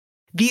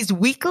These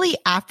weekly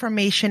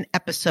affirmation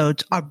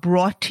episodes are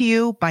brought to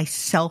you by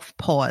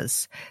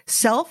Self-Pause.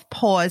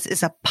 Self-Pause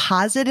is a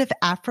positive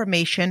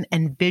affirmation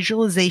and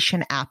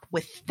visualization app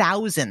with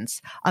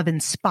thousands of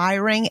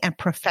inspiring and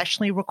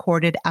professionally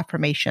recorded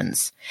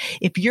affirmations.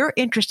 If you're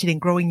interested in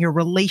growing your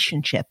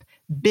relationship,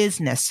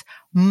 business,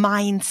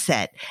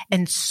 mindset,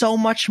 and so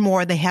much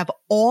more, they have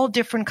all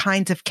different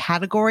kinds of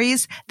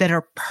categories that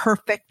are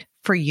perfect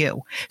for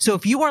you. So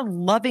if you are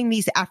loving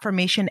these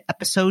affirmation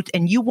episodes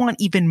and you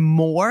want even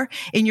more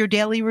in your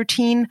daily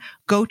routine,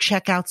 go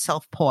check out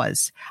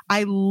Self-Pause.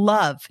 I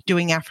love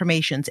doing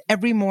affirmations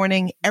every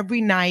morning,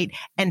 every night,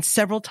 and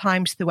several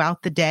times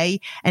throughout the day.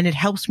 And it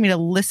helps me to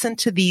listen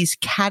to these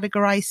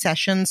categorized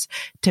sessions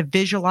to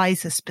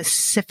visualize a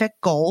specific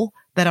goal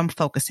that I'm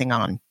focusing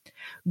on.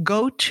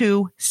 Go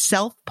to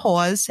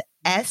Self-Pause,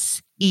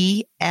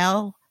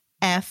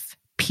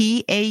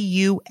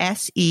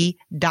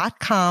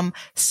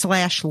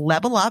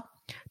 selfpause.com/level up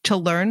to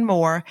learn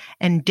more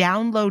and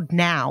download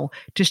now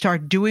to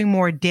start doing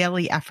more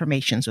daily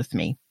affirmations with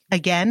me.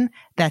 Again,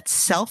 that's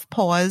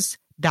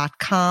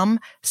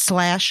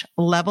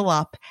selfpause.com/level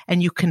up,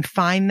 and you can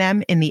find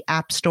them in the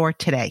App Store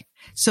today.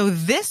 So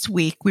this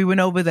week we went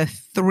over the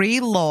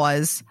 3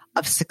 laws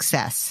of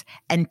success.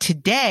 And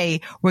today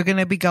we're going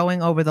to be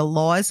going over the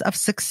laws of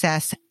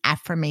success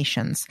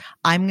affirmations.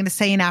 I'm going to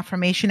say an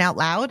affirmation out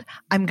loud.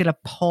 I'm going to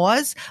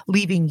pause,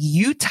 leaving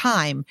you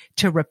time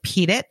to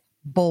repeat it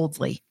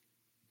boldly.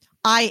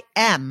 I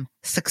am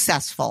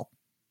successful.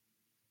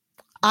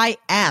 I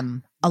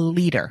am a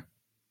leader.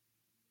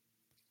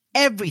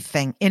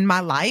 Everything in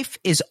my life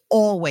is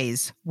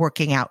always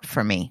working out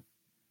for me.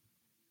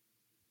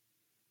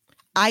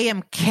 I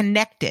am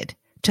connected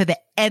to the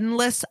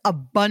endless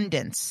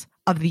abundance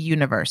of the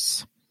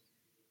universe.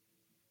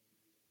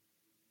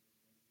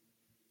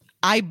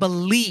 I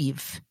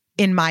believe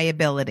in my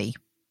ability.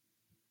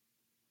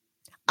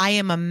 I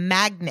am a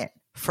magnet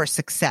for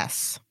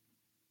success.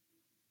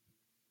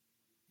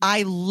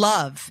 I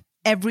love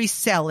every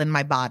cell in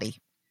my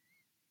body.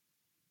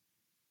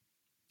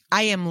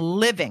 I am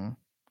living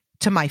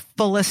to my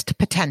fullest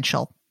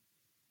potential.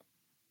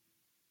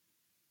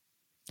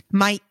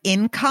 My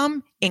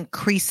income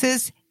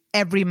increases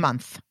every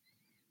month.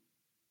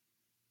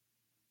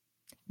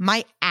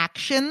 My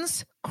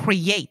actions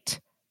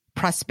create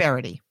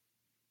prosperity.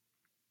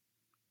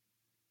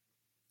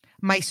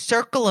 My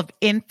circle of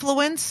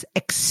influence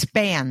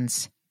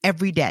expands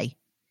every day.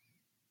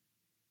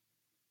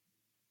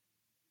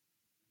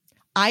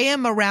 I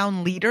am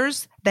around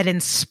leaders that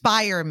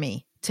inspire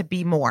me to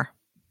be more.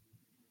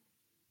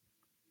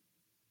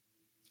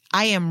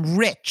 I am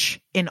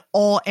rich in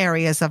all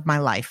areas of my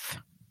life.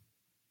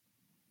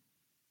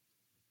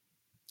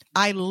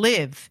 I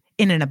live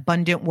in an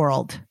abundant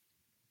world.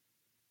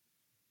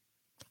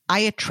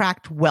 I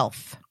attract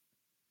wealth.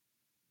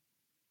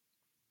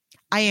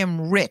 I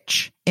am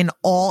rich in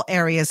all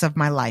areas of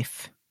my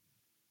life.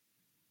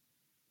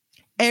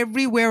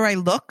 Everywhere I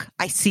look,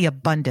 I see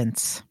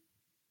abundance.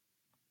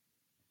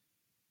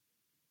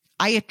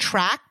 I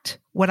attract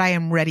what I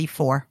am ready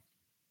for.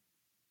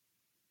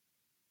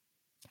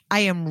 I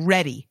am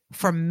ready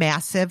for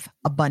massive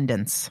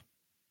abundance.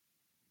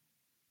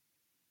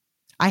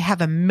 I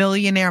have a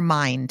millionaire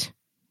mind.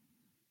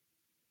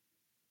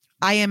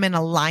 I am in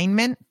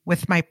alignment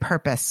with my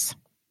purpose.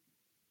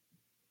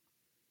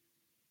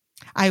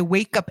 I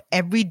wake up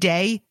every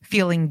day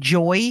feeling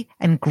joy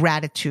and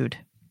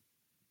gratitude.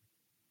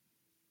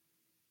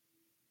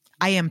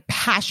 I am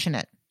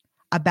passionate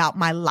about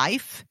my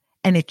life,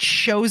 and it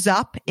shows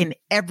up in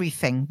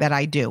everything that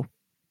I do.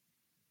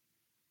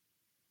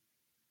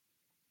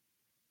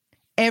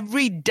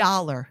 Every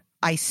dollar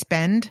I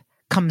spend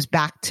comes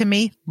back to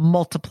me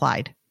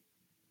multiplied.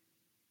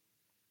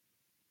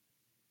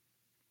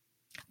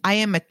 I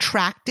am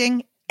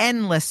attracting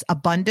endless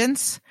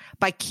abundance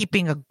by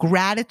keeping a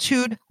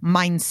gratitude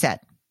mindset.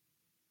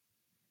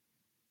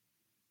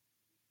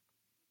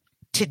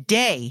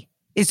 Today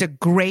is a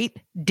great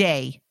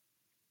day.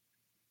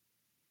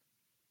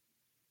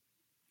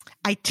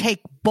 I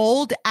take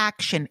bold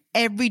action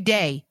every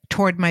day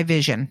toward my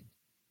vision.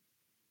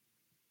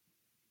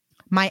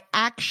 My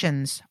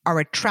actions are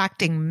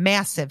attracting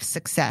massive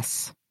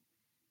success.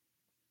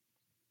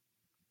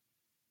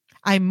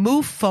 I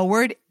move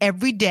forward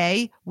every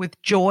day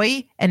with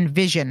joy and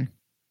vision.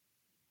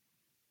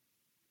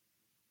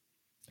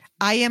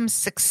 I am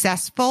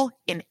successful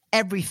in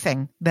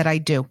everything that I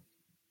do.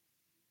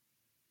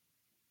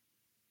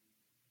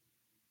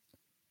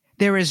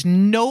 There is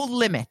no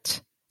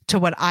limit to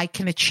what I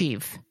can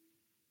achieve.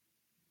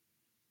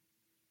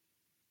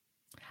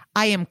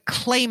 I am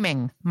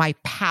claiming my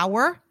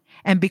power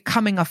and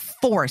becoming a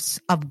force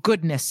of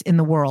goodness in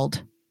the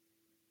world.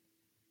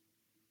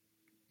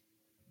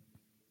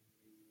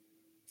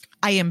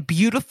 I am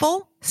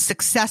beautiful,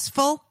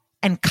 successful,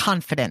 and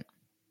confident.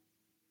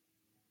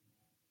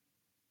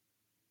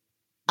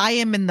 I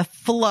am in the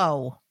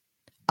flow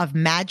of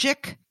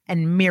magic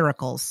and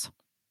miracles.